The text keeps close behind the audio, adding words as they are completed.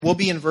We'll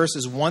be in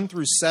verses 1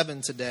 through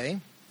 7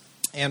 today.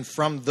 And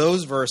from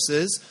those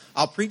verses,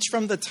 I'll preach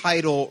from the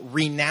title,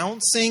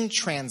 Renouncing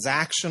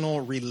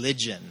Transactional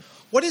Religion.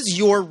 What is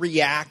your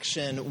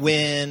reaction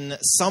when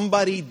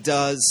somebody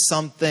does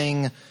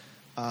something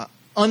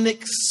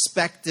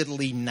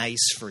unexpectedly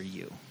nice for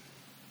you?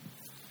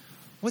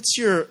 What's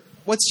your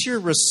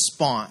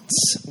response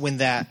when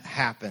that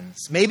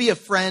happens? Maybe a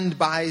friend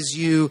buys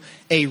you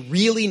a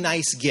really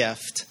nice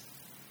gift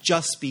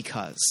just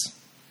because.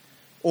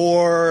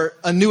 Or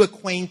a new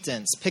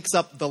acquaintance picks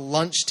up the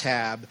lunch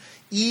tab,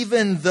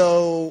 even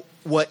though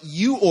what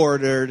you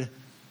ordered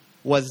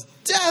was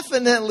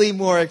definitely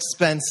more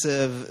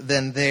expensive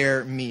than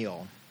their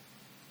meal.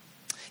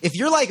 If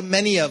you're like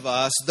many of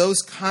us,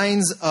 those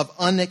kinds of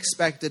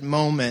unexpected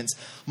moments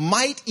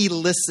might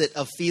elicit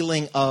a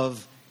feeling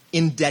of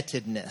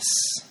indebtedness.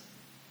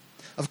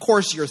 Of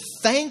course, you're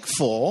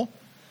thankful,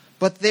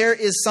 but there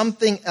is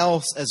something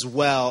else as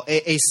well,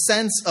 a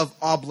sense of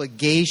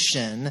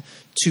obligation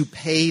to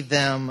pay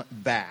them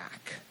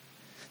back.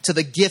 To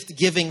the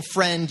gift-giving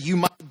friend, you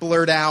might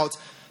blurt out,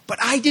 "But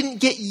I didn't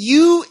get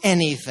you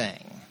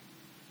anything."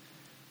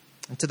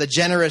 And to the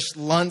generous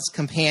lunch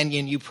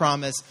companion, you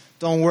promise,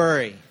 "Don't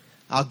worry,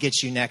 I'll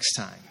get you next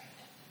time."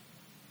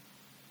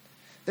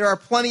 There are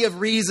plenty of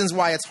reasons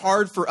why it's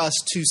hard for us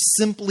to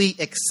simply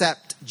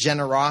accept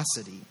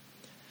generosity.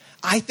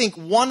 I think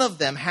one of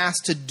them has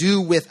to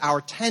do with our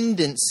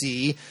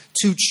tendency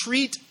to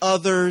treat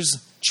others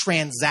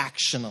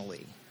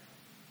transactionally.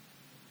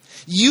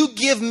 You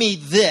give me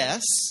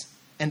this,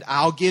 and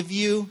I'll give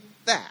you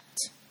that.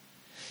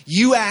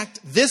 You act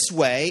this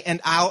way, and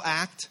I'll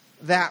act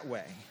that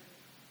way.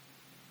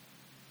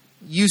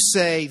 You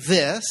say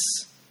this,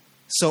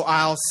 so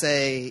I'll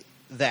say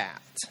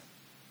that.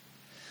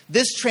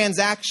 This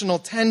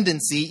transactional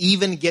tendency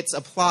even gets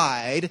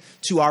applied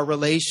to our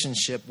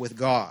relationship with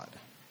God.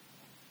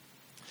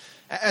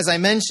 As I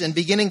mentioned,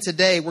 beginning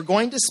today, we're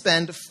going to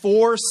spend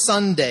 4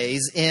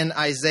 Sundays in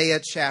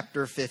Isaiah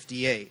chapter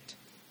 58.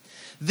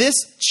 This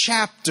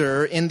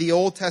chapter in the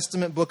Old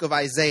Testament book of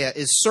Isaiah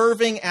is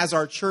serving as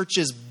our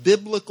church's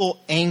biblical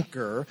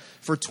anchor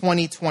for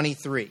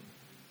 2023.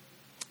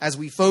 As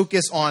we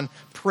focus on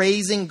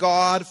praising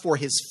God for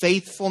his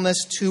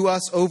faithfulness to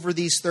us over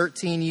these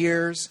 13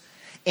 years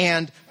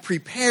and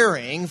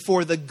preparing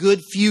for the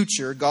good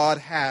future God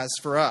has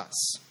for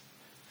us.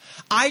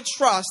 I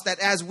trust that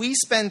as we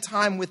spend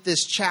time with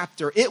this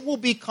chapter, it will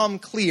become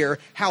clear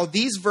how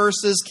these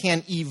verses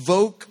can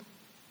evoke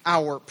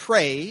our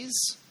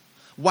praise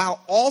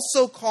while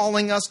also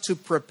calling us to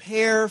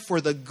prepare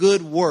for the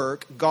good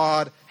work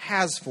God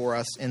has for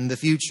us in the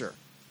future.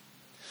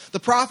 The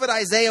prophet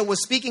Isaiah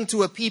was speaking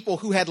to a people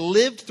who had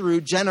lived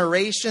through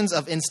generations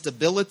of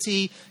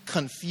instability,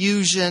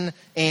 confusion,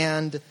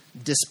 and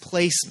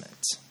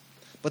displacement.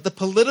 But the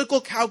political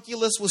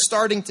calculus was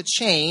starting to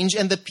change,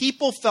 and the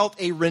people felt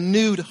a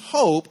renewed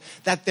hope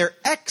that their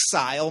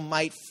exile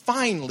might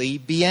finally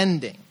be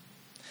ending,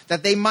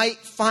 that they might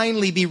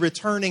finally be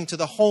returning to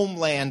the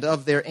homeland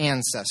of their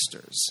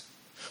ancestors.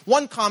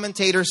 One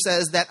commentator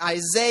says that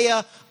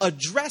Isaiah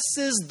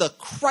addresses the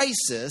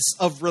crisis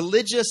of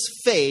religious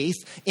faith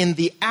in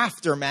the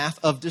aftermath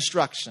of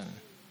destruction.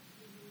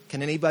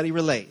 Can anybody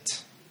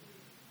relate?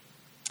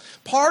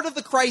 Part of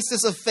the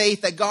crisis of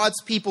faith that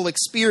God's people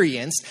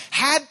experienced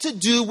had to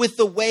do with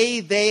the way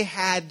they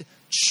had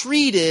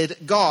treated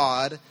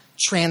God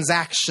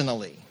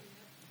transactionally.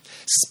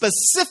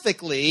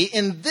 Specifically,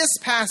 in this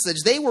passage,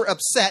 they were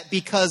upset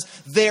because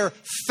their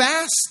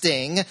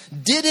fasting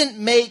didn't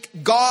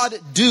make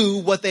God do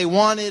what they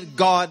wanted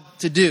God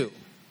to do.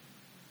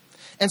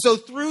 And so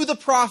through the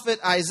prophet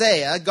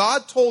Isaiah,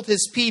 God told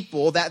his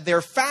people that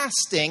their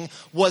fasting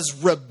was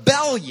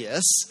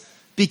rebellious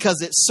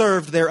because it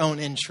served their own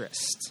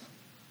interest.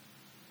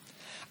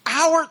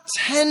 Our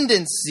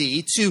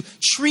tendency to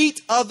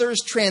treat others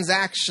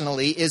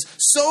transactionally is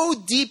so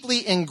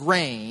deeply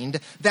ingrained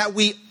that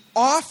we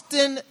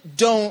often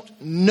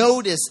don't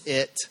notice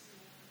it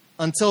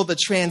until the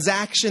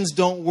transactions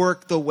don't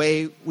work the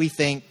way we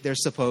think they're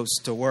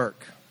supposed to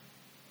work.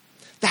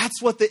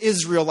 That's what the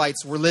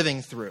Israelites were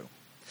living through.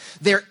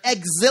 Their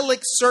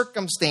exilic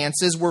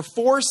circumstances were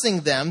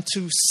forcing them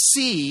to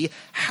see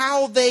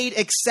how they'd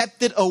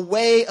accepted a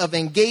way of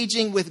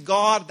engaging with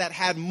God that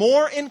had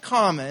more in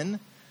common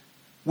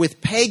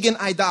with pagan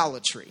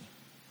idolatry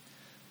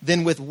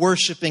than with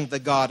worshiping the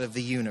God of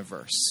the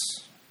universe.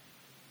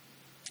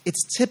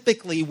 It's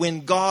typically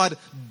when God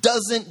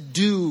doesn't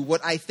do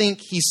what I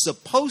think he's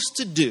supposed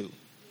to do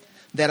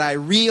that I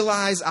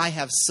realize I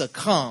have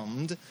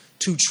succumbed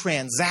to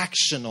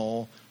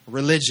transactional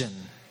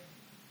religion.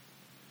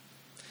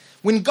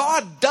 When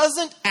God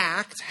doesn't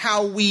act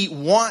how we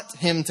want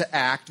him to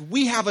act,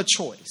 we have a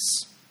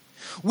choice.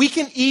 We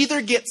can either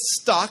get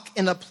stuck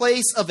in a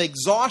place of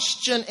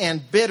exhaustion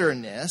and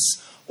bitterness,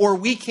 or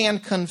we can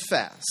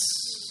confess.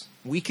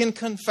 We can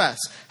confess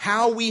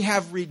how we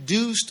have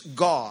reduced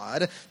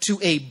God to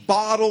a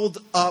bottled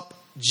up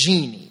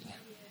genie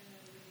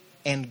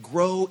and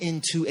grow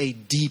into a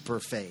deeper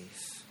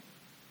faith.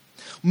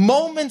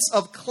 Moments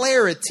of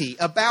clarity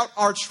about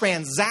our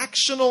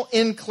transactional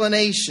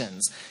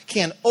inclinations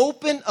can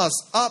open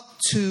us up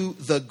to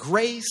the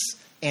grace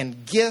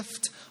and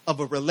gift of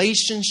a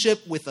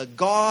relationship with a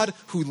God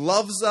who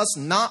loves us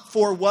not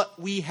for what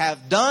we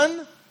have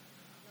done,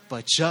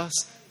 but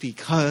just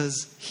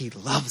because he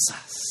loves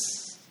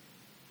us.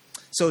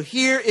 So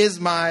here is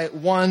my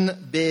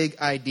one big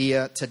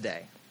idea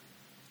today.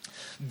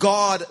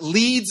 God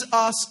leads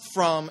us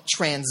from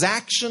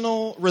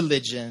transactional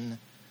religion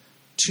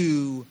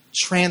to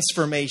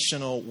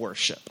transformational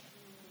worship.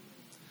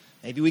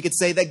 Maybe we could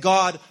say that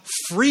God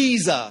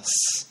frees us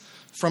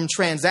from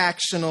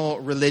transactional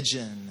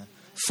religion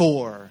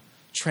for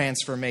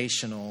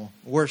transformational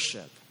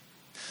worship.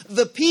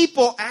 The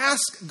people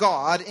ask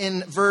God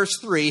in verse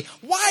 3,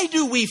 why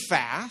do we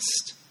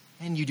fast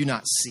and you do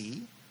not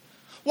see?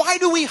 Why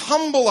do we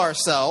humble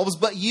ourselves,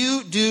 but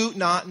you do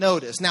not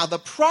notice? Now, the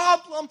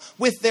problem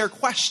with their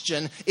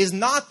question is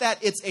not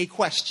that it's a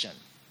question.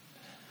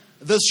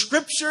 The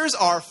scriptures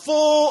are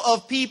full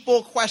of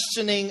people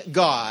questioning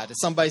God.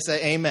 Somebody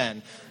say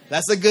amen.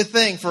 That's a good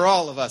thing for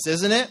all of us,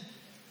 isn't it?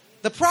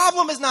 The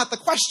problem is not the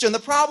question. The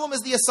problem is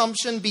the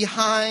assumption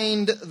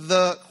behind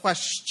the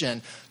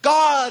question.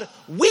 God,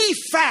 we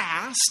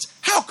fast.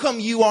 How come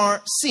you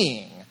aren't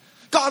seeing?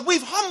 God,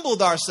 we've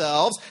humbled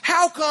ourselves.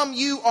 How come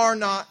you are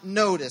not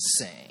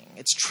noticing?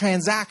 It's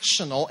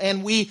transactional,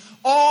 and we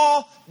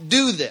all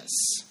do this.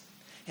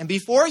 And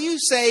before you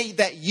say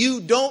that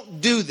you don't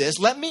do this,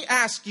 let me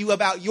ask you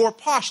about your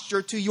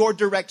posture to your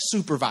direct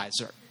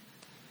supervisor.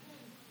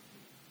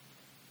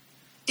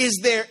 Is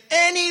there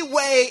any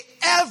way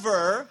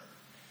ever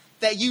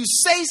that you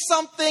say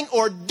something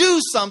or do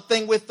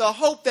something with the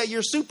hope that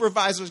your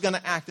supervisor is going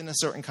to act in a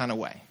certain kind of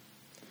way?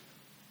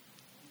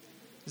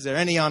 Is there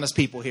any honest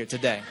people here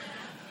today?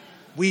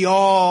 We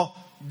all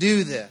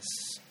do this.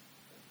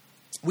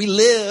 We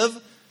live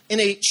in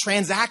a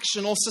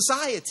transactional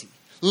society.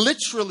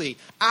 Literally,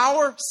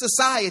 our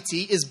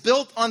society is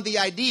built on the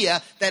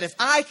idea that if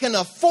I can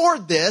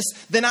afford this,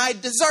 then I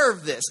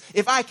deserve this.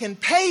 If I can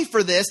pay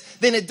for this,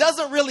 then it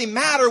doesn't really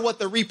matter what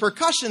the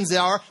repercussions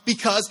are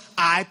because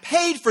I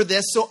paid for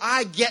this, so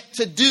I get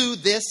to do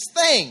this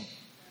thing.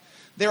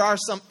 There are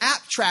some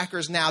app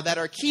trackers now that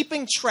are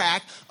keeping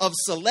track of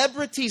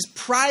celebrities'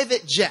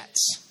 private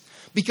jets.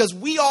 Because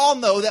we all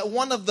know that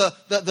one of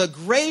the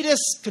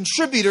greatest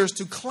contributors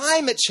to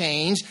climate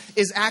change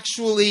is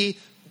actually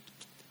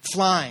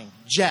flying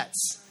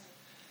jets.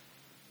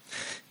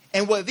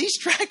 And what these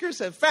trackers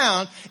have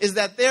found is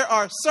that there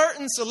are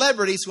certain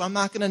celebrities who I'm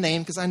not going to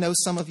name because I know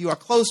some of you are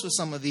close with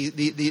some of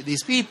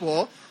these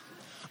people,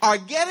 are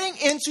getting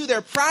into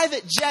their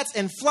private jets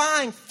and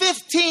flying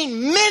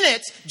 15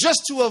 minutes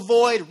just to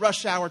avoid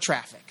rush hour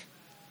traffic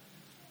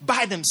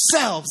by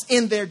themselves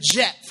in their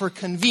jet for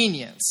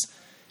convenience.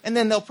 And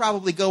then they'll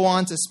probably go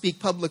on to speak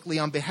publicly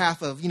on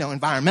behalf of,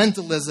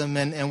 environmentalism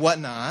and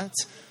whatnot.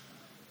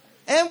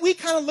 And we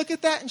kind of look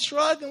at that and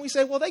shrug and we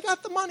say, well, they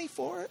got the money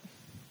for it.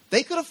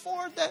 They could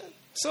afford that.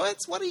 So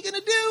what are you going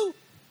to do?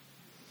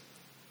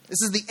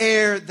 This is the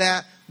air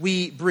that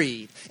we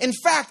breathe. In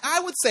fact,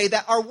 I would say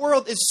that our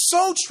world is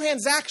so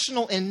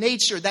transactional in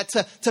nature that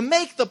to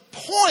make the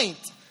point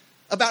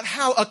about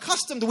how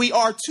accustomed we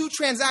are to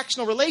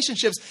transactional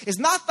relationships is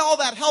not all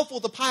that helpful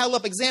to pile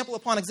up example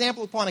upon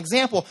example upon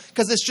example,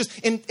 because it's just,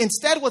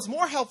 instead what's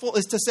more helpful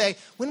is to say,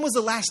 when was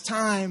the last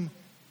time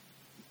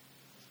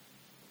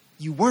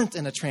you weren't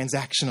in a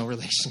transactional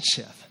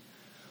relationship?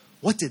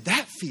 What did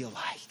that feel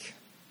like?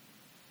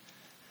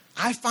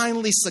 I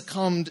finally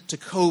succumbed to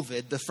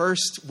COVID the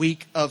first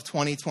week of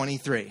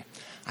 2023.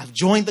 I've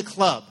joined the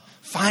club.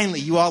 Finally,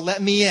 you all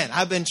let me in.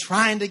 I've been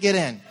trying to get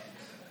in.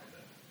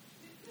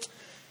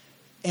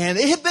 And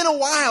it had been a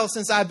while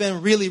since I've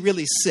been really,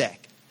 really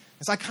sick.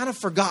 And so I kind of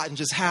forgotten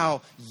just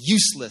how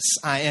useless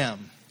I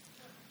am,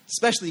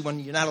 especially when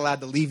you're not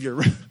allowed to leave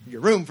your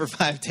room for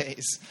 5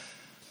 days.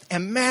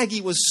 And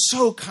Maggie was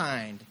so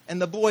kind,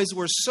 and the boys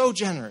were so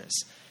generous.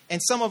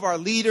 And some of our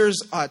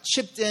leaders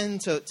chipped in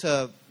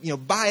to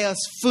buy us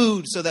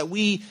food so that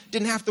we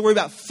didn't have to worry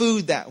about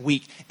food that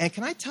week. And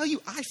can I tell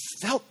you, I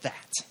felt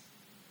that.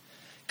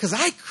 Because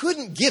I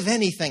couldn't give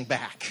anything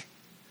back.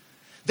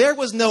 There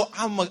was no,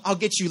 I'll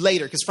get you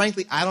later. Because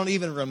frankly, I don't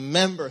even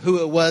remember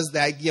who it was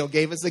that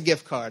gave us a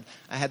gift card.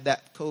 I had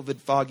that COVID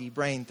foggy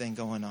brain thing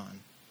going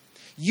on.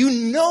 You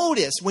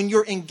notice when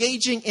you're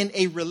engaging in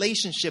a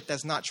relationship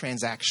that's not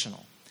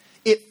transactional.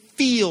 It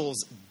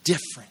feels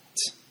different.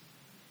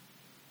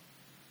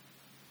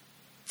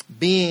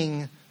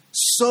 Being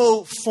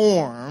so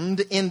formed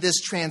in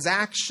this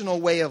transactional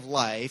way of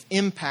life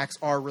impacts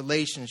our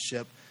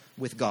relationship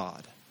with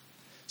God.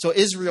 So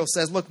Israel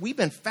says, look, we've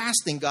been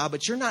fasting, God,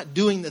 but you're not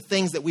doing the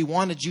things that we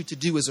wanted you to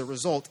do as a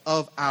result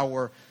of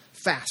our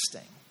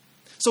fasting.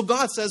 So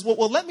God says, well,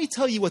 let me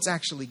tell you what's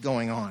actually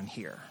going on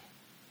here.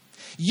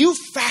 You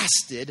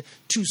fasted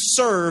to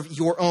serve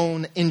your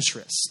own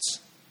interests.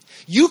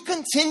 You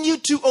continue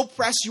to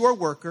oppress your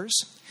workers.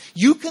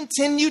 You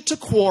continue to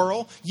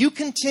quarrel. You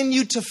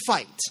continue to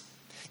fight.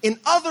 In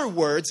other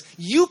words,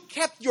 you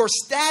kept your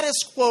status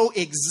quo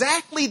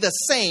exactly the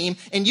same,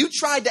 and you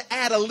tried to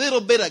add a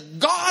little bit of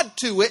God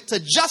to it to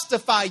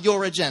justify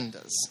your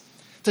agendas,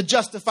 to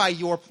justify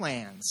your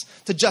plans,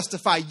 to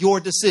justify your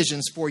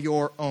decisions for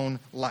your own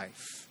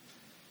life.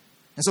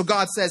 And so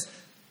God says,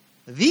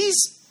 these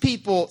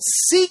people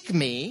seek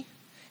me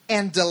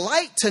and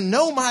delight to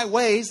know my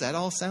ways. That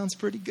all sounds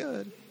pretty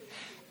good.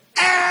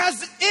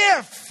 As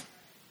if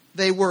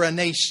they were a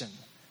nation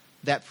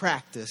that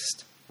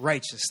practiced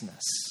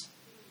righteousness.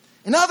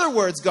 In other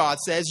words, God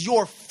says,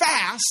 your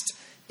fast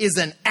is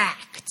an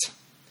act.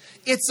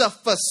 It's a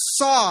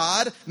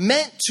facade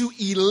meant to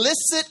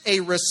elicit a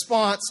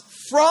response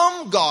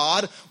from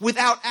God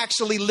without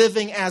actually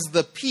living as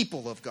the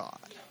people of God.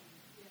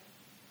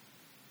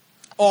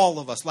 All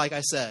of us, like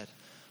I said,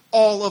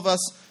 all of us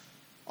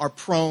are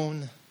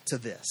prone to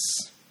this.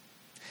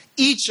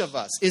 Each of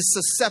us is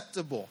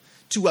susceptible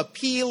to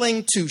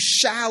appealing to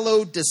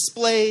shallow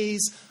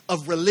displays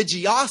of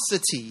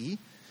religiosity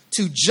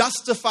to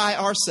justify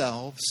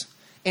ourselves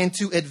and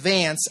to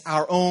advance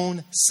our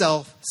own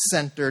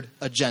self-centered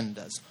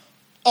agendas.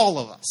 All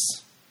of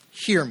us,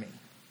 hear me.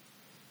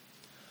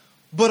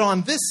 But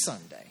on this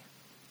Sunday,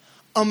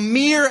 a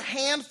mere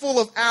handful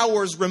of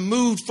hours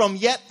removed from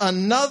yet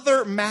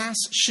another mass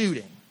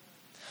shooting,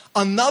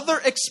 another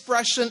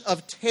expression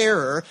of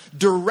terror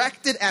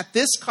directed at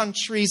this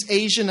country's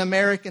Asian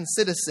American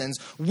citizens,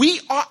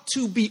 we ought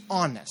to be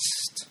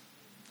honest.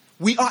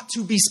 We ought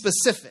to be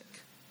specific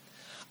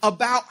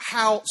about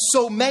how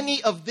so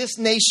many of this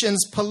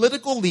nation's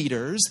political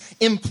leaders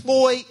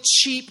employ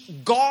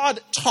cheap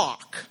God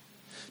talk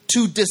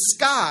to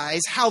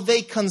disguise how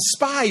they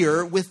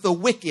conspire with the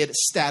wicked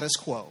status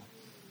quo.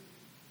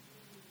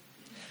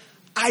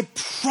 I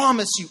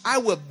promise you, I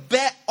would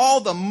bet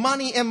all the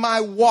money in my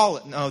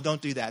wallet. No,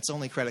 don't do that. It's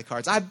only credit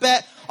cards. I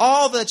bet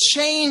all the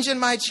change in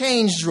my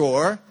change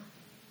drawer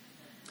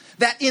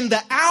that in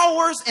the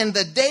hours and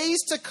the days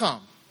to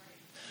come,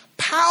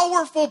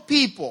 powerful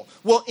people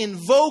will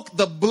invoke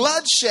the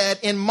bloodshed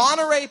in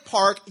Monterey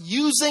Park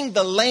using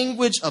the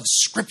language of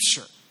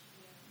Scripture.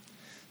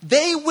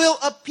 They will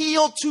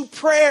appeal to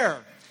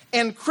prayer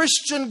and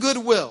Christian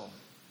goodwill.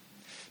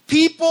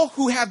 People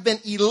who have been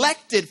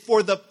elected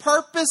for the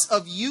purpose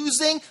of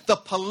using the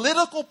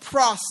political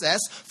process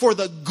for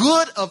the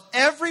good of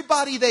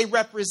everybody they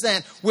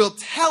represent will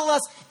tell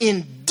us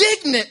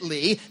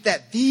indignantly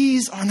that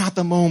these are not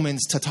the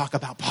moments to talk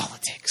about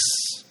politics.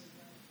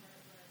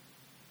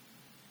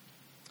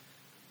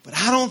 But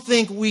I don't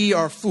think we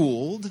are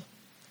fooled,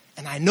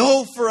 and I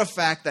know for a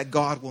fact that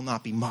God will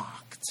not be mocked.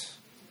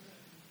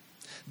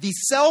 The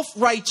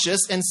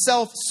self-righteous and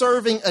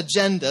self-serving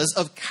agendas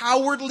of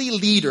cowardly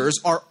leaders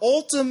are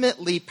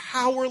ultimately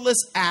powerless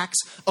acts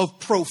of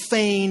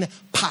profane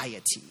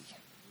piety.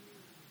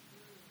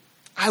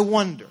 I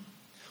wonder,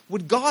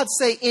 would God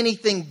say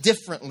anything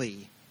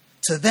differently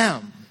to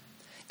them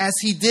as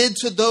he did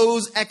to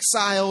those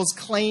exiles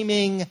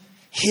claiming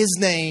his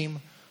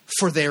name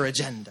for their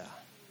agenda?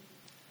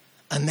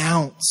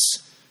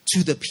 Announce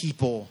to the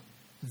people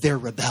their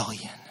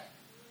rebellion.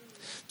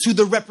 To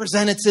the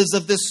representatives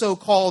of this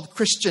so-called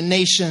Christian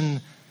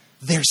nation,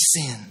 their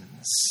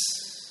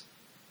sins.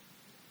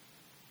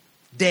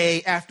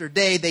 Day after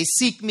day, they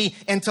seek me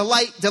and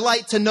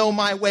delight to know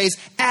my ways,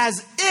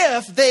 as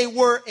if they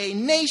were a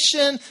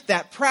nation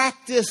that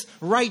practiced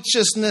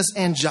righteousness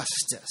and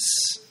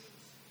justice.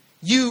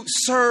 You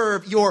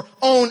serve your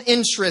own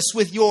interests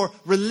with your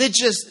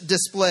religious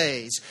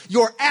displays.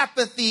 Your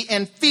apathy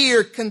and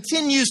fear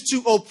continues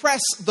to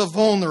oppress the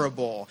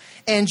vulnerable.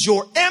 And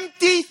your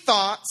empty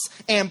thoughts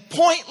and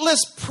pointless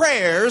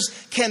prayers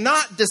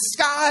cannot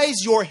disguise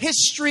your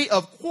history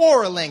of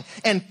quarreling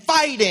and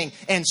fighting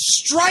and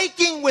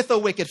striking with a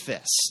wicked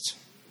fist.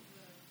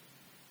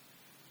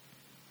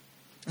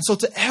 And so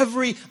to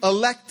every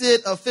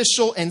elected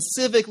official and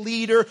civic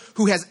leader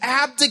who has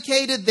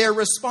abdicated their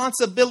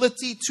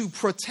responsibility to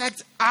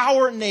protect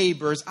our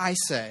neighbors, I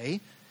say,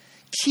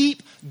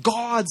 keep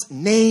God's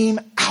name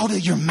out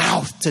of your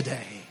mouth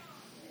today.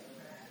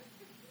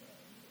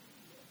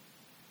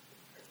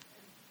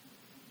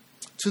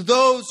 To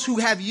those who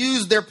have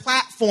used their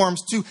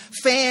platforms to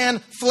fan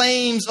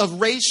flames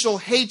of racial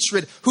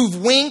hatred, who've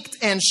winked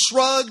and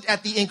shrugged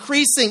at the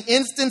increasing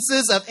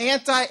instances of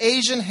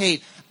anti-Asian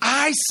hate,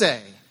 I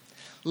say,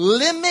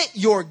 limit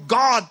your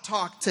God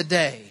talk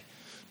today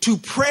to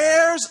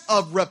prayers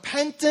of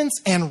repentance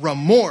and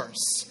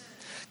remorse.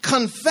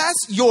 Confess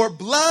your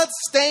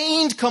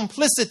blood-stained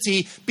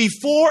complicity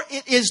before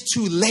it is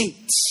too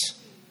late.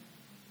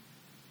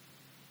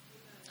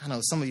 I know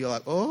some of you are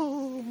like,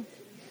 oh.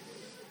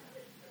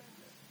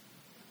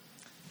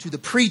 To the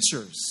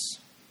preachers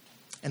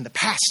and the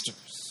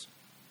pastors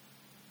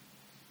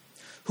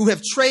who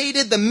have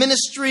traded the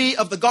ministry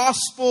of the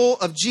gospel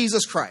of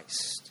Jesus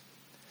Christ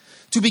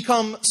to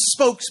become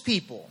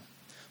spokespeople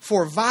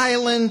for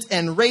violent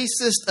and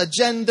racist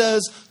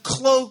agendas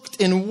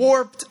cloaked in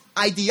warped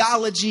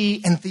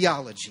ideology and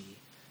theology,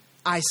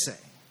 I say,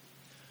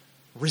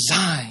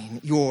 resign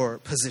your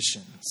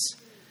positions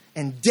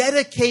and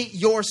dedicate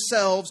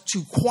yourselves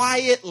to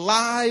quiet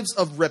lives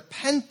of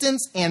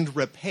repentance and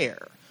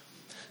repair.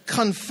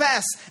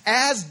 Confess,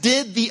 as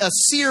did the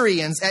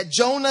Assyrians at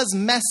Jonah's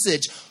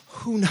message,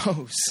 who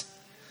knows?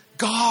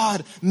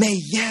 God may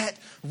yet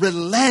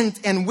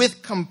relent and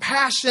with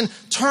compassion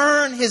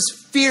turn his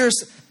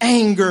fierce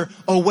anger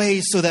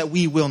away so that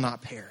we will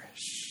not perish.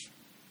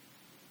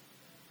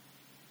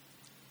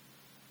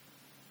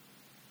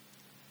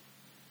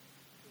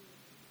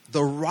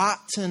 The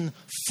rotten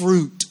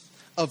fruit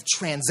of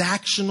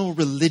transactional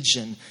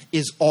religion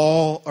is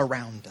all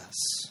around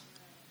us.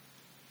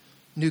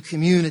 New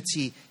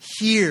community,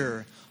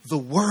 hear the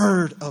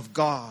word of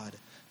God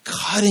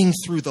cutting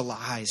through the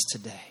lies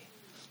today,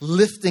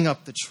 lifting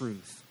up the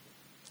truth.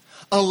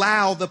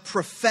 Allow the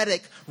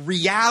prophetic,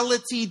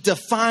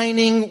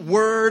 reality-defining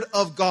word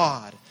of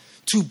God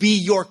to be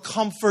your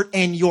comfort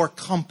and your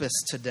compass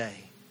today.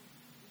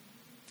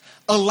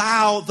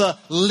 Allow the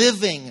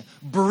living,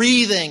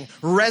 breathing,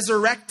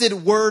 resurrected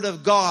word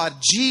of God,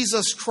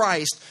 Jesus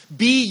Christ,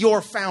 be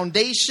your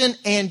foundation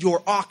and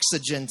your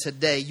oxygen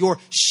today, your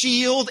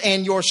shield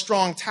and your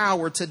strong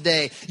tower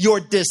today, your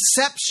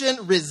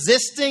deception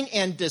resisting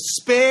and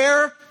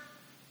despair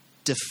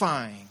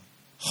defying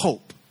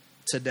hope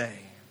today.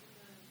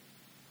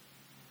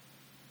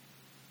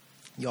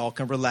 Y'all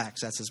can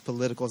relax. That's as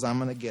political as I'm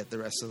going to get the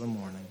rest of the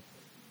morning.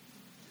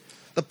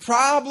 The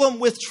problem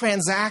with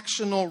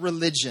transactional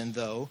religion,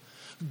 though,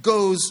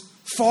 goes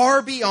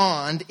far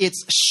beyond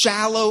its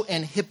shallow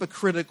and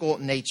hypocritical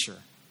nature.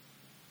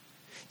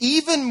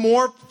 Even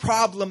more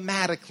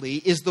problematically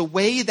is the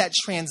way that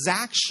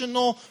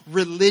transactional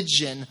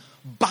religion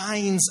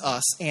binds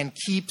us and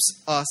keeps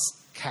us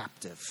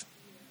captive.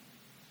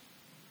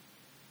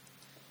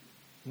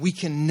 We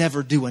can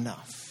never do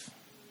enough.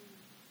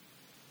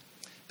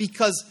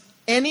 Because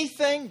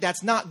anything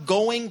that's not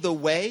going the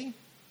way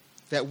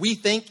that we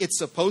think it's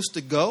supposed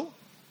to go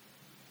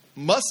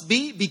must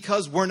be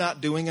because we're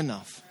not doing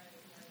enough.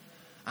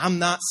 I'm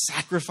not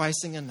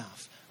sacrificing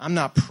enough. I'm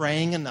not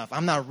praying enough.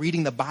 I'm not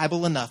reading the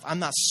Bible enough. I'm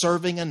not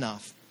serving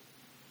enough.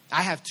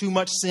 I have too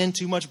much sin,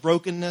 too much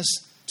brokenness,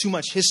 too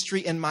much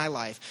history in my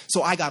life.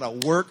 So I got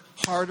to work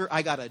harder.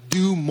 I got to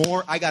do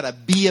more. I got to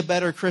be a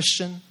better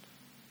Christian.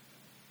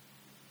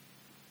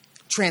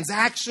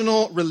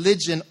 Transactional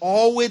religion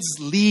always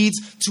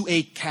leads to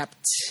a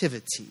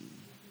captivity.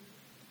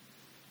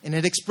 And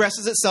it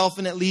expresses itself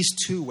in at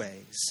least two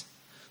ways.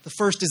 The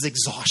first is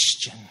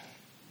exhaustion.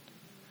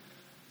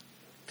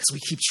 Because we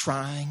keep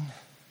trying.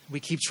 We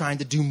keep trying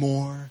to do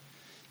more.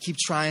 Keep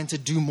trying to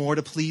do more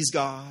to please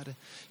God.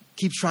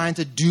 Keep trying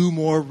to do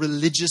more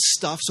religious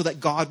stuff so that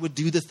God would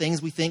do the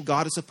things we think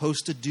God is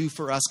supposed to do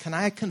for us. Can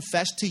I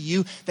confess to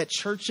you that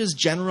churches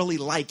generally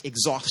like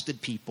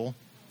exhausted people?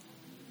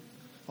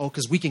 Oh,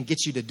 because we can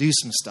get you to do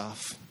some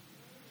stuff.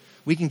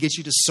 We can get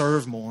you to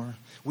serve more.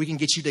 We can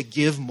get you to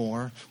give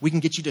more. We can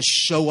get you to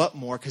show up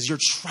more because you're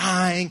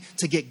trying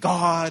to get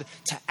God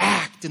to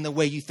act in the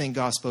way you think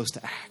God's supposed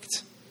to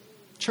act.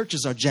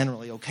 Churches are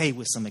generally okay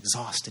with some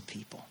exhausted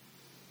people.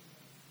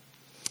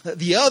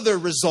 The other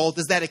result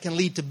is that it can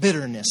lead to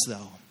bitterness,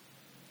 though.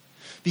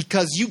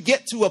 Because you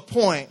get to a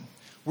point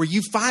where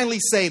you finally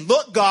say,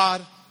 look,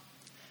 God,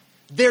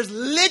 there's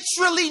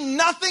literally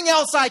nothing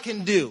else I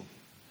can do.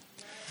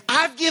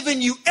 I've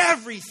given you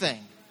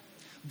everything.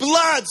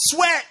 Blood,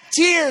 sweat,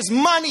 tears,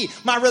 money,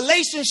 my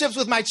relationships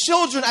with my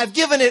children. I've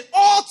given it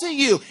all to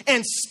you.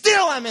 And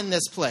still I'm in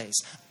this place.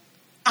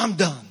 I'm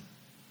done.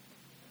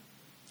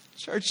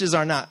 Churches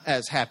are not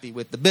as happy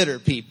with the bitter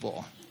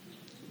people.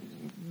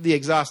 The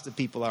exhausted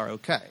people are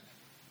okay.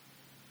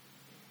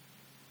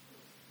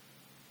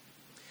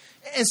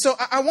 And so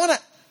I want to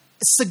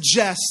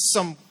suggest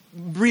some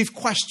brief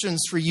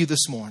questions for you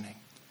this morning.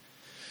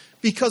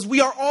 Because we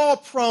are all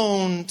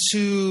prone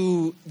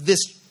to this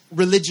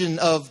religion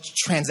of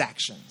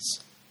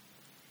transactions.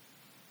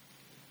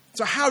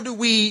 So how do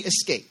we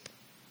escape?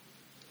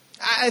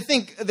 I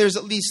think there's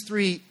at least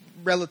three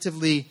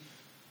relatively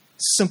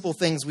simple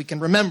things we can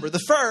remember. The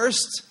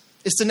first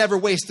is to never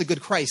waste a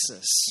good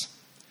crisis.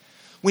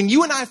 When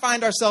you and I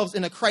find ourselves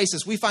in a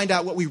crisis, we find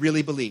out what we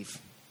really believe.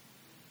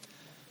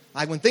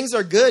 Like when things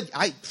are good,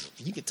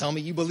 you can tell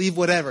me you believe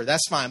whatever,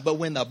 that's fine. But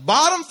when the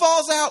bottom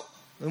falls out,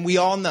 then we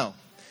all know.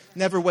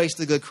 Never waste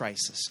a good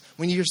crisis.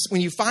 When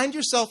you find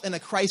yourself in a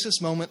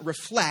crisis moment,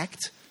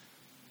 reflect,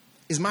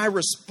 is my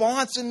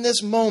response in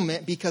this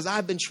moment because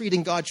I've been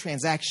treating God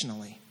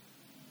transactionally?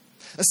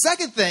 A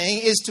second thing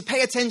is to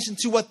pay attention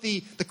to what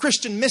the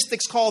Christian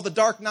mystics call the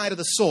dark night of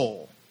the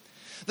soul.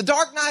 The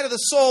dark night of the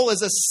soul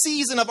is a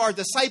season of our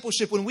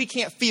discipleship when we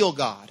can't feel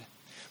God,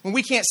 when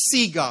we can't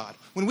see God,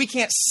 when we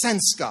can't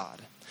sense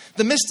God.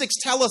 The mystics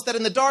tell us that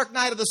in the dark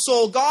night of the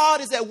soul, God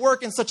is at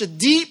work in such a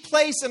deep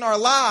place in our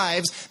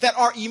lives that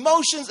our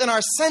emotions and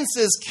our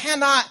senses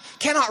cannot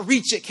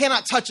reach it,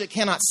 cannot touch it,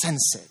 cannot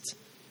sense it.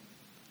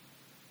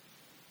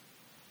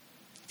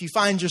 If you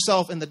find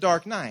yourself in the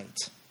dark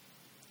night,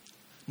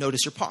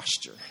 notice your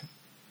posture.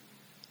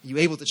 Are you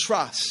able to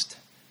trust?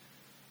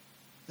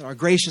 that our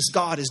gracious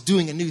God is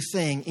doing a new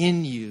thing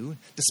in you,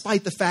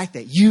 despite the fact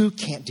that you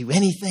can't do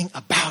anything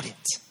about it?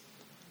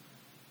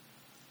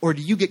 Or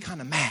do you get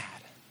kind of mad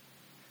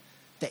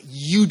that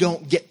you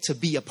don't get to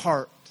be a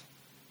part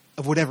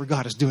of whatever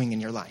God is doing in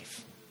your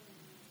life?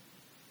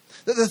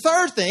 The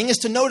third thing is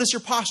to notice your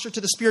posture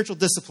to the spiritual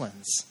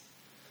disciplines,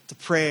 to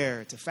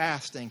prayer, to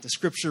fasting, to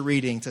scripture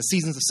reading, to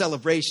seasons of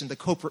celebration, to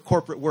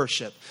corporate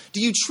worship.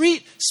 Do you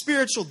treat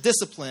spiritual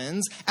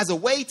disciplines as a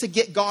way to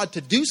get God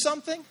to do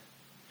something,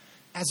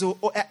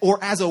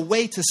 or as a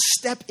way to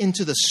step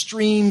into the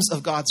streams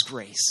of God's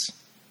grace?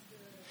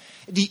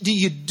 Do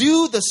you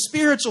do the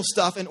spiritual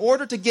stuff in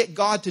order to get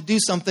God to do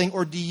something,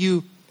 or do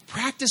you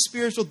practice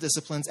spiritual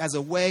disciplines as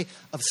a way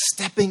of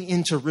stepping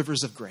into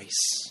rivers of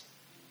grace,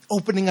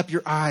 opening up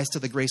your eyes to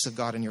the grace of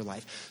God in your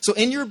life? So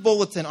in your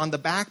bulletin on the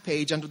back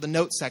page under the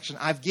notes section,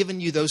 I've given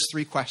you those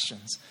 3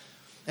 questions.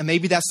 And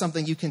maybe that's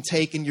something you can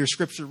take in your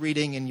scripture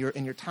reading, in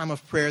your time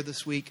of prayer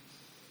this week.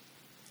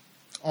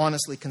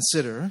 Honestly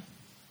consider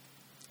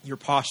your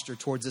posture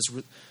towards this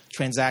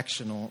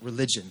transactional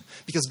religion.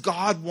 Because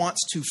God wants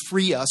to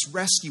free us,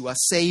 rescue us,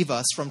 save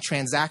us from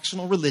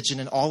transactional religion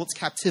and all its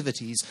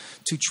captivities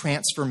to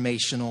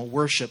transformational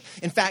worship.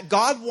 In fact,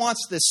 God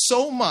wants this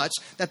so much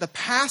that the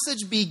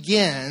passage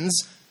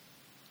begins,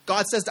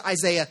 God says to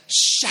Isaiah,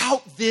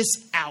 shout this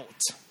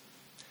out.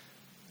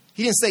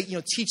 He didn't say,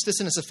 teach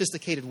this in a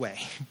sophisticated way.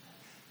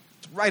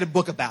 Write a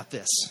book about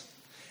this.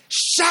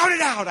 Shout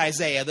it out,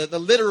 Isaiah. The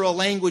literal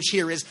language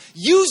here is,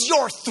 use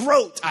your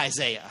throat,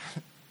 Isaiah.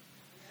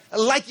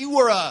 Like you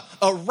were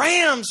a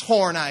ram's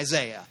horn,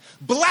 Isaiah.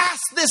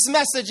 Blast this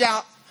message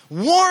out.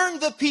 Warn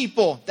the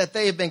people that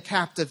they have been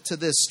captive to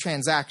this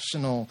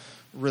transactional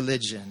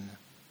religion.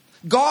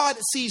 God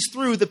sees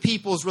through the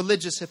people's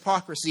religious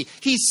hypocrisy.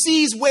 He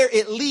sees where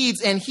it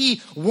leads, and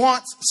he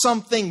wants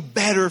something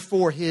better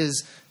for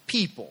his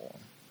people.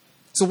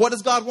 So what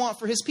does God want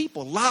for his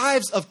people?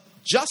 Lives of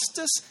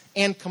justice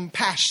and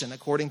compassion,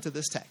 according to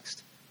this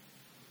text.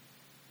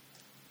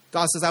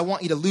 God says, I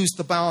want you to loose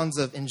the bonds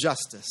of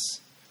injustice,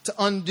 to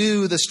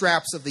undo the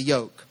straps of the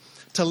yoke,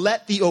 to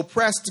let the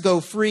oppressed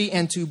go free,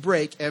 and to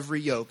break every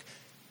yoke.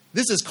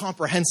 This is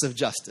comprehensive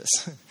justice.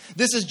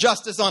 This is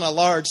justice on a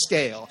large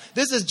scale.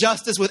 This is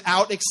justice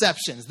without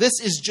exceptions. This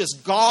is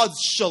just God's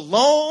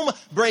shalom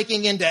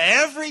breaking into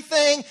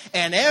everything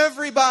and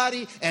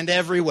everybody and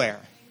everywhere.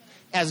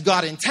 As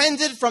God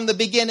intended from the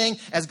beginning,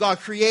 as God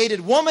created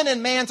woman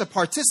and man to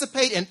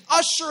participate in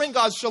ushering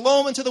God's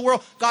shalom into the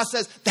world, God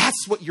says,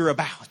 that's what you're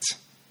about.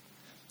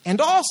 And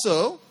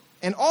also,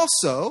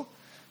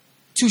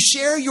 to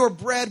share your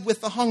bread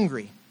with the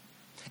hungry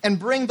and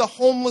bring the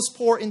homeless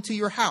poor into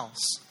your house.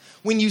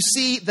 When you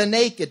see the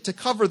naked, to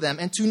cover them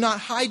and to not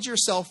hide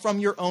yourself from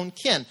your own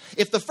kin.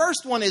 If the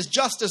first one is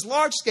just as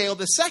large scale,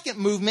 the second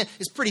movement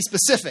is pretty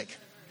specific.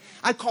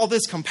 I call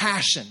this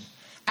compassion.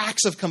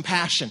 Acts of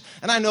compassion.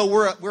 And I know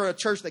we're a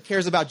church that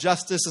cares about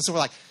justice, and so we're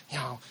like,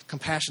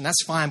 compassion,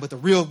 that's fine, but the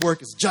real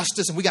work is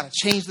justice, and we got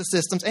to change the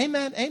systems.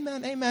 Amen,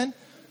 amen, amen.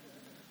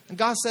 And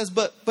God says,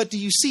 but do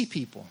you see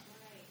people?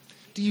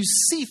 Do you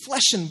see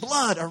flesh and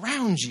blood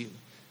around you?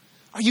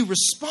 Are you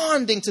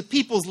responding to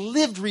people's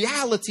lived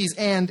realities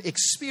and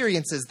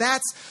experiences?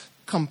 That's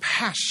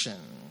compassion.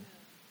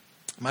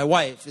 My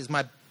wife is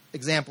my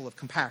example of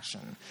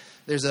compassion.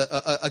 There's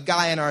a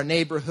guy in our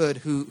neighborhood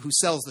who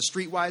sells the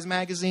Streetwise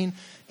magazine,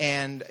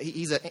 and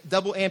he's a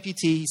double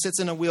amputee. He sits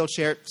in a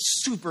wheelchair,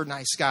 super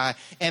nice guy.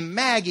 And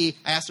Maggie,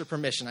 I asked her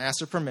permission.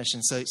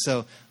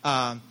 So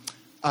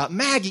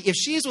Maggie, if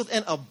she's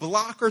within a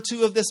block or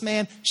two of this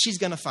man, she's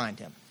going to find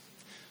him.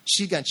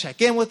 She's going to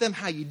check in with him.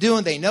 How you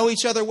doing? They know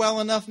each other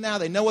well enough now.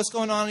 They know what's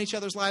going on in each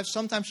other's lives.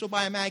 Sometimes she'll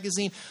buy a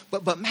magazine.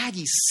 But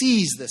Maggie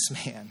sees this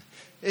man.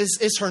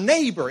 Is her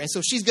neighbor. And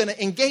so she's going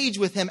to engage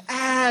with him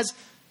as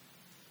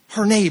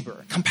her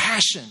neighbor.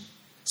 Compassion.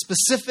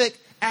 Specific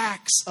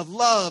acts of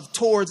love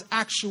towards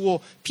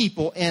actual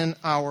people in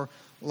our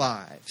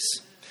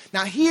lives.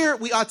 Now here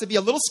we ought to be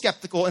a little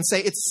skeptical and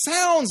say it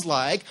sounds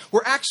like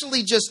we're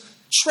actually just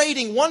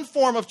trading one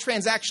form of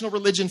transactional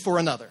religion for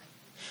another.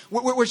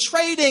 We're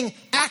trading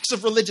acts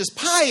of religious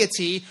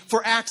piety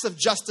for acts of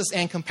justice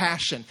and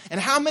compassion.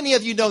 And how many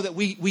of you know that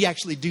we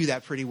actually do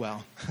that pretty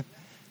well?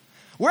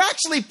 We're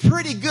actually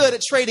pretty good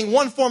at trading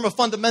one form of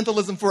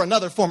fundamentalism for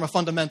another form of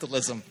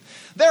fundamentalism.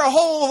 There are a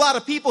whole lot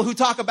of people who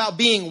talk about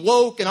being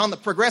woke and on the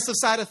progressive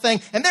side of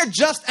things, and they're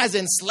just as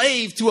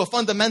enslaved to a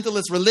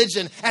fundamentalist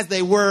religion as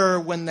they were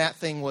when that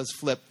thing was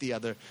flipped the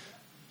other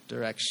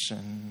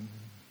direction.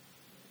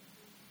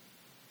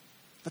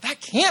 But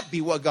that can't be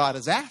what God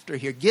is after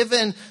here,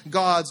 given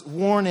God's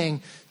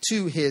warning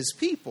to his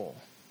people.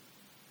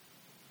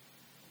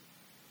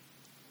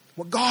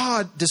 What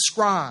God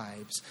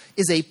describes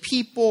is a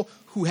people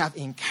who have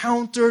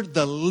encountered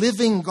the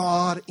living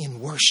God in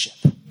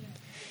worship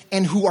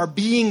and who are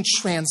being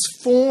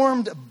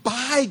transformed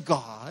by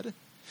God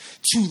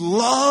to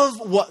love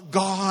what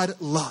God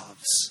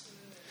loves,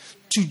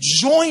 to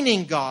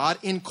joining God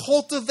in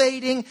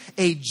cultivating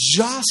a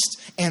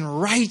just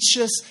and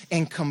righteous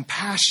and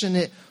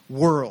compassionate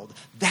world.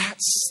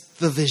 That's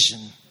the vision.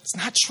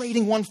 It's not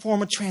trading one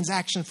form of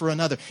transaction for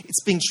another.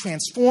 It's being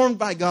transformed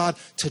by God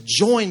to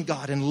join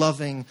God in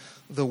loving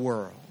the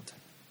world.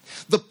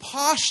 The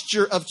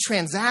posture of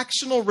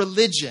transactional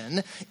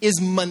religion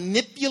is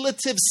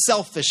manipulative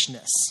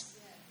selfishness.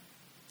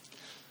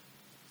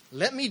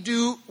 Let me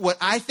do what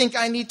I think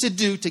I need to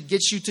do to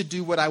get you to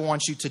do what I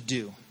want you to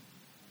do.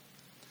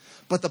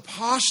 But the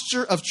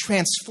posture of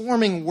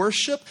transforming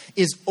worship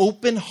is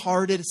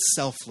open-hearted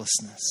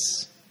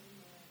selflessness.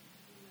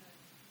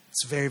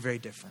 It's very, very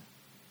different.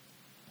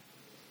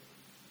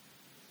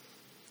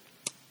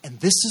 And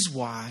this is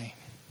why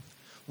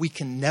we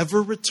can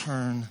never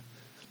return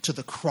to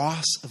the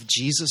cross of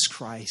Jesus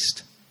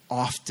Christ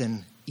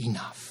often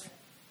enough.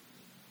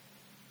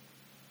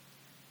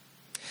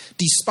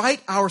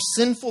 Despite our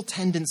sinful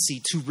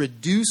tendency to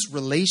reduce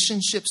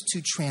relationships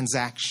to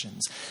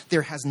transactions,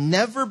 there has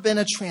never been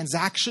a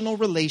transactional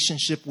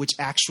relationship which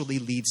actually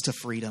leads to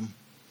freedom.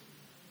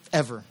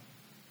 Ever.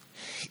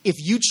 If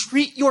you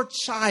treat your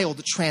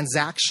child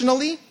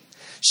transactionally,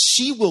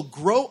 she will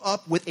grow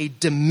up with a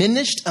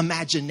diminished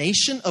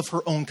imagination of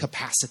her own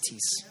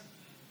capacities.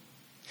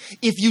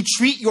 If you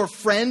treat your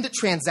friend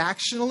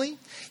transactionally,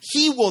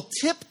 he will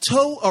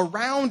tiptoe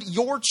around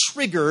your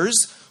triggers,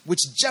 which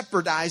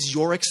jeopardize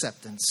your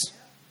acceptance.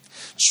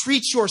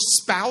 Treat your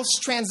spouse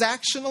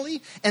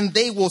transactionally, and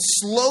they will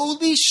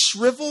slowly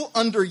shrivel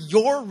under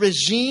your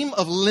regime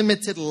of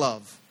limited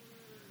love.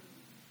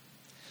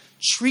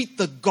 Treat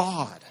the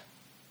God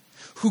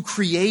who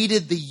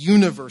created the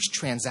universe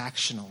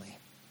transactionally.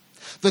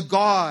 The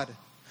God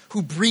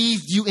who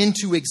breathed you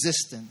into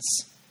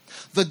existence.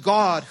 The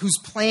God whose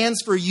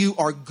plans for you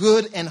are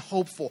good and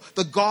hopeful.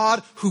 The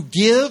God who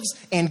gives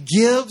and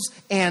gives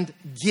and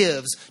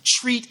gives.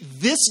 Treat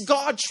this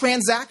God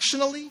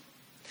transactionally,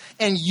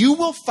 and you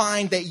will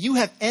find that you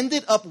have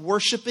ended up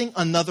worshiping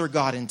another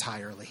God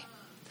entirely.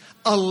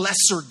 A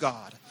lesser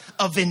God.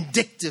 A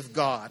vindictive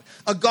God.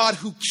 A God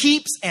who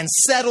keeps and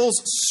settles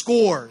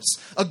scores.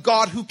 A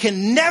God who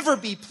can never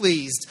be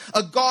pleased.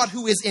 A God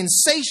who is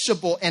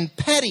insatiable and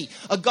petty.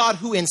 A God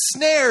who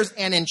ensnares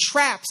and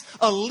entraps.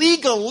 A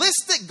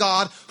legalistic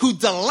God who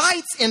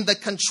delights in the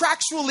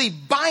contractually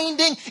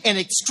binding and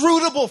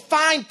inscrutable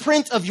fine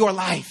print of your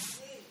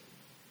life.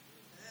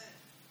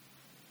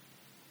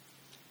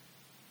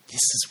 This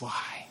is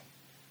why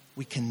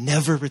we can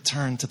never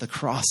return to the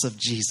cross of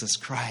Jesus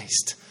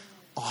Christ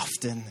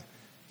often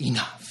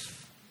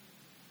enough.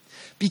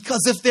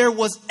 Because if there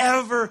was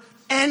ever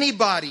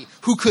anybody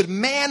who could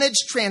manage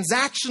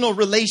transactional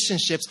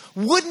relationships,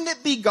 wouldn't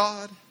it be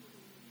God?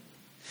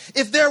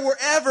 If there were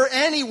ever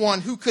anyone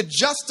who could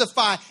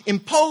justify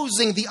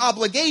imposing the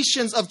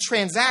obligations of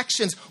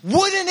transactions,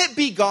 wouldn't it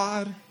be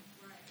God?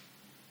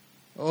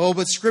 Oh,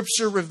 but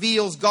Scripture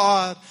reveals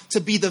God to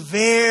be the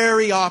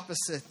very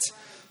opposite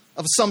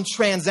of some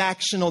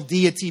transactional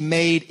deity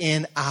made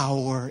in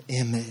our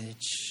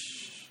image.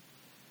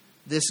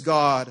 This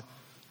God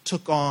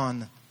took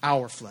on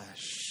our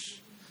flesh,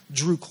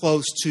 drew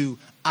close to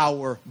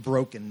our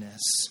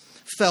brokenness,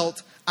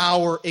 felt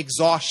our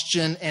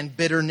exhaustion and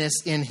bitterness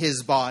in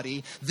his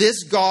body.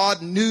 This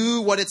God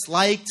knew what it's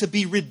like to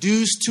be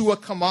reduced to a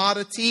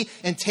commodity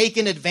and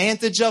taken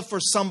advantage of for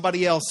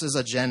somebody else's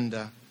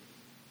agenda.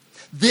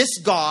 This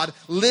God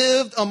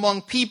lived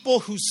among people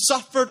who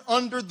suffered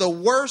under the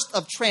worst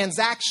of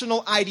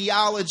transactional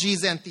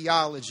ideologies and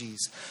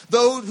theologies.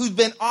 Those who'd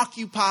been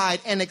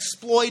occupied and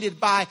exploited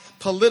by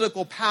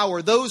political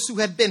power. Those who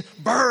had been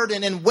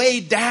burdened and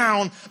weighed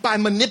down by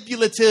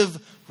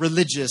manipulative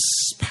religious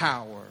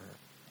power.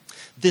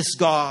 This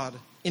God,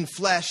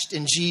 enfleshed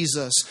in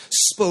Jesus,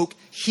 spoke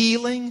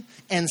healing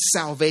and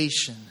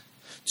salvation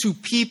to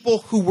people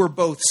who were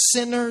both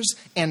sinners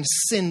and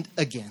sinned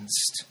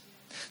against.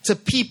 To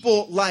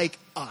people like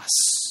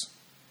us,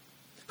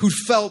 who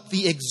felt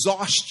the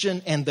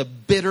exhaustion and the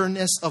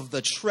bitterness of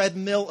the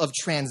treadmill of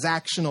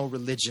transactional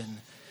religion,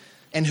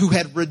 and who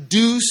had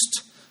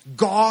reduced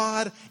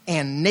God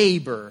and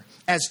neighbor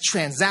as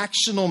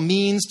transactional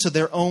means to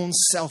their own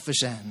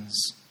selfish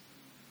ends.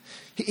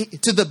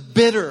 To the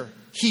bitter,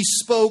 he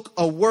spoke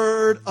a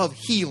word of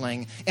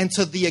healing, and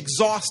to the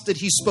exhausted,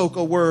 he spoke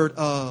a word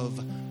of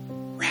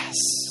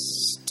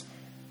rest.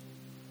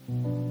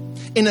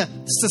 In a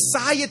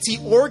society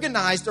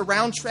organized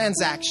around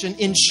transaction,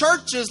 in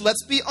churches,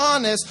 let's be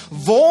honest,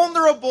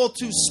 vulnerable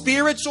to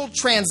spiritual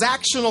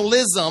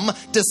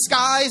transactionalism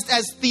disguised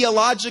as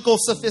theological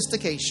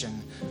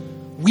sophistication,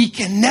 we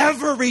can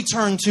never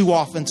return too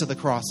often to the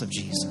cross of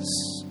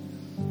Jesus.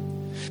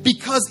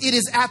 Because it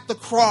is at the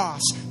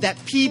cross that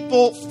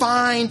people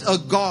find a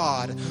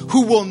God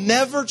who will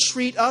never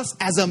treat us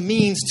as a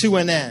means to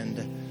an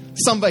end.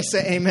 Somebody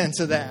say amen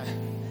to that.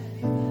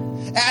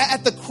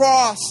 At the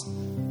cross,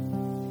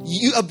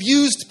 you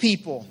abused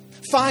people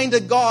find a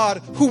God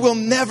who will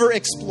never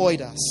exploit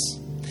us.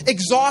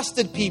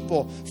 Exhausted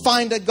people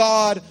find a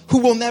God who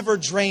will never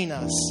drain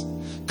us.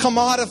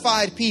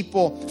 Commodified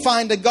people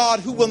find a God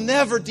who will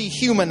never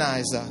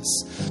dehumanize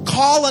us.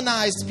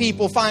 Colonized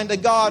people find a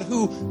God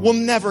who will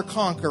never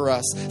conquer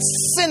us.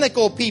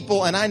 Cynical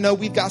people, and I know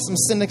we've got some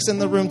cynics in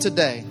the room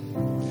today,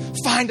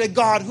 find a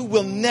God who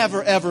will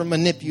never, ever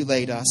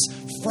manipulate us.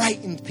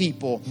 Frightened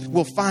people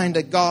will find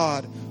a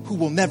God who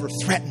will never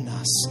threaten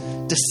us.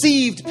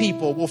 Deceived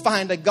people will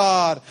find a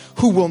God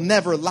who will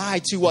never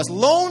lie to us.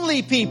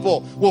 Lonely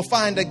people will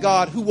find a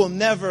God who will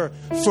never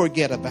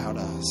forget about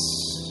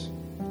us.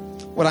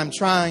 What I'm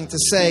trying to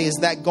say is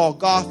that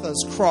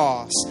Golgotha's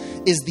cross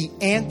is the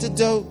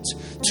antidote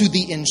to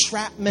the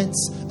entrapments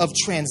of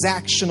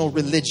transactional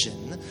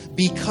religion,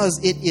 because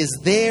it is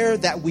there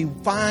that we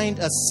find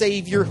a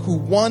Savior who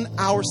won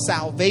our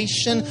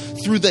salvation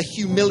through the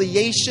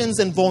humiliations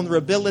and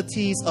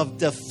vulnerabilities of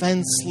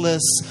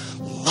defenseless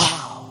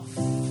love.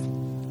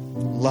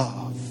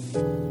 Love.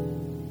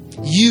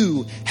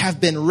 You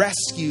have been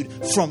rescued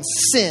from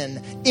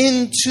sin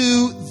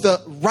into the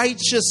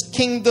righteous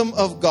kingdom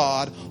of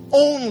God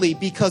only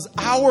because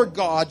our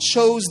God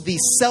chose the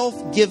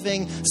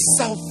self-giving,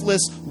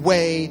 selfless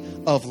way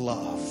of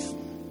love.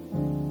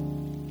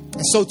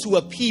 And so to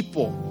a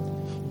people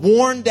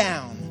worn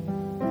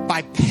down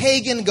by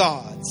pagan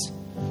gods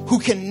who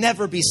can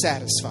never be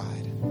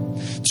satisfied,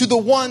 to the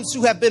ones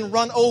who have been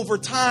run over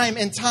time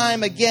and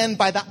time again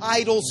by the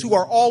idols who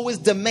are always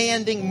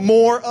demanding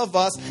more of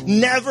us,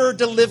 never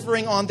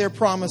delivering on their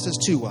promises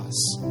to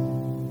us,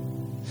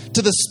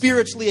 to the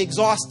spiritually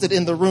exhausted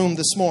in the room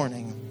this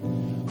morning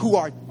who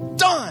are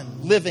done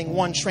living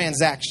one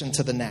transaction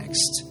to the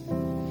next,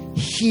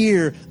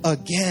 hear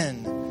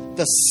again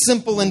the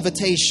simple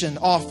invitation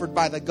offered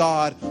by the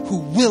God who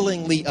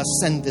willingly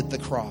ascended the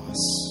cross.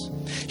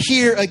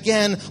 Hear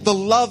again the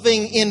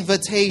loving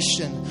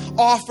invitation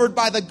offered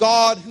by the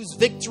God whose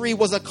victory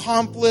was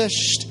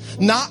accomplished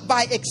not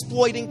by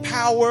exploiting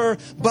power,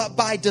 but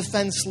by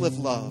defenseless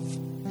love.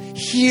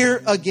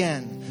 Hear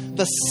again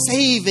the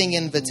saving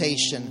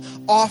invitation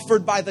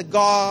offered by the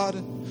God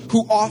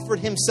who offered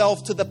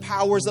himself to the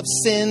powers of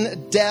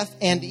sin, death,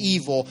 and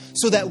evil,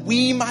 so that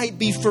we might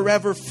be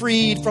forever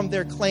freed from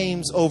their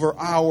claims over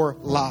our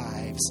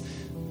lives.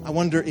 I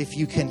wonder if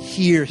you can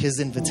hear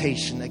his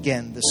invitation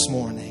again this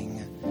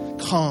morning.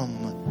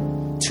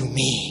 Come to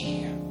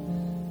me.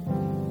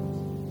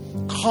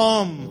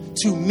 Come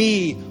to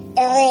me,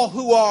 all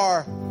who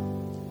are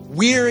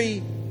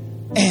weary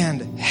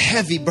and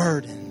heavy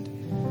burdened,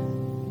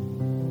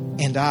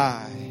 and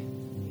I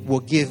will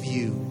give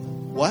you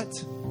what?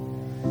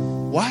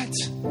 What?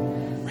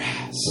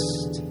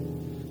 Rest.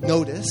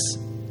 Notice,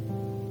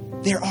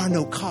 there are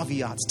no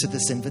caveats to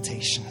this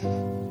invitation.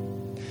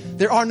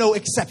 There are no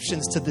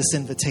exceptions to this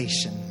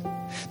invitation.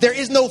 There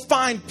is no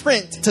fine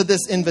print to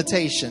this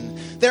invitation.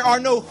 There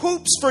are no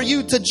hoops for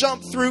you to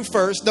jump through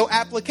first, no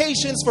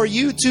applications for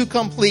you to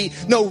complete,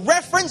 no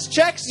reference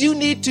checks you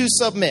need to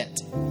submit.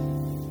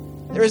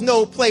 There is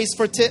no place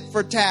for tit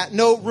for tat,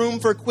 no room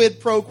for quid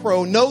pro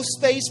quo, no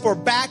space for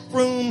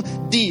backroom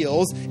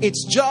deals.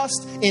 It's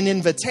just an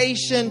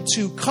invitation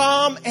to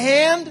come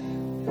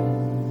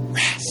and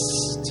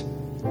rest.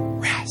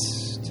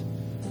 Rest.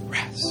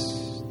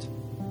 Rest.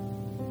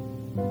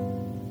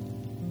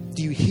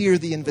 Do you hear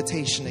the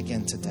invitation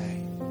again today?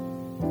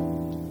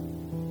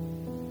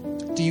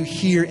 Do you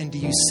hear and do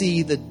you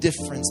see the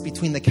difference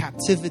between the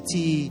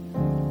captivity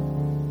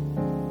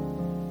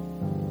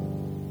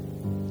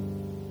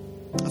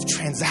of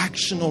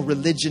transactional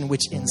religion,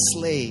 which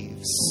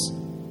enslaves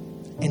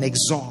and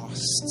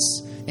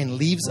exhausts and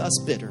leaves us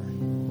bitter,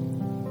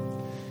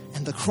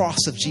 and the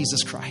cross of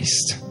Jesus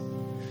Christ,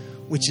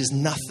 which is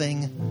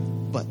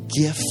nothing but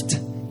gift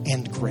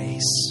and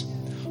grace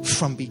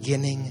from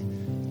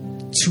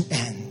beginning to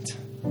end?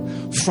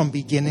 From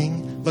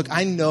beginning. Look,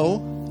 I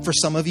know for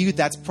some of you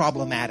that's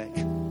problematic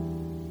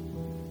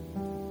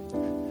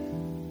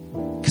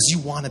because you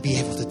want to be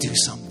able to do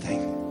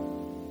something.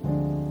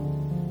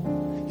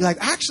 You're like,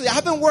 actually,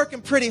 I've been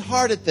working pretty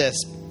hard at this.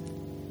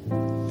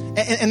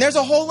 And there's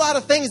a whole lot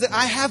of things that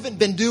I haven't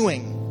been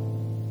doing.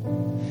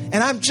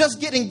 And I'm just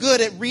getting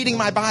good at reading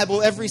my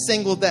Bible every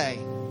single day.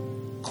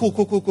 Cool.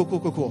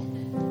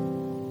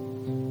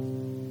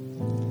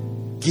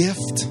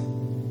 Gift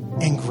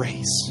and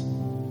grace.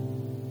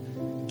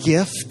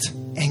 Gift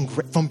and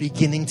from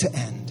beginning to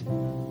end.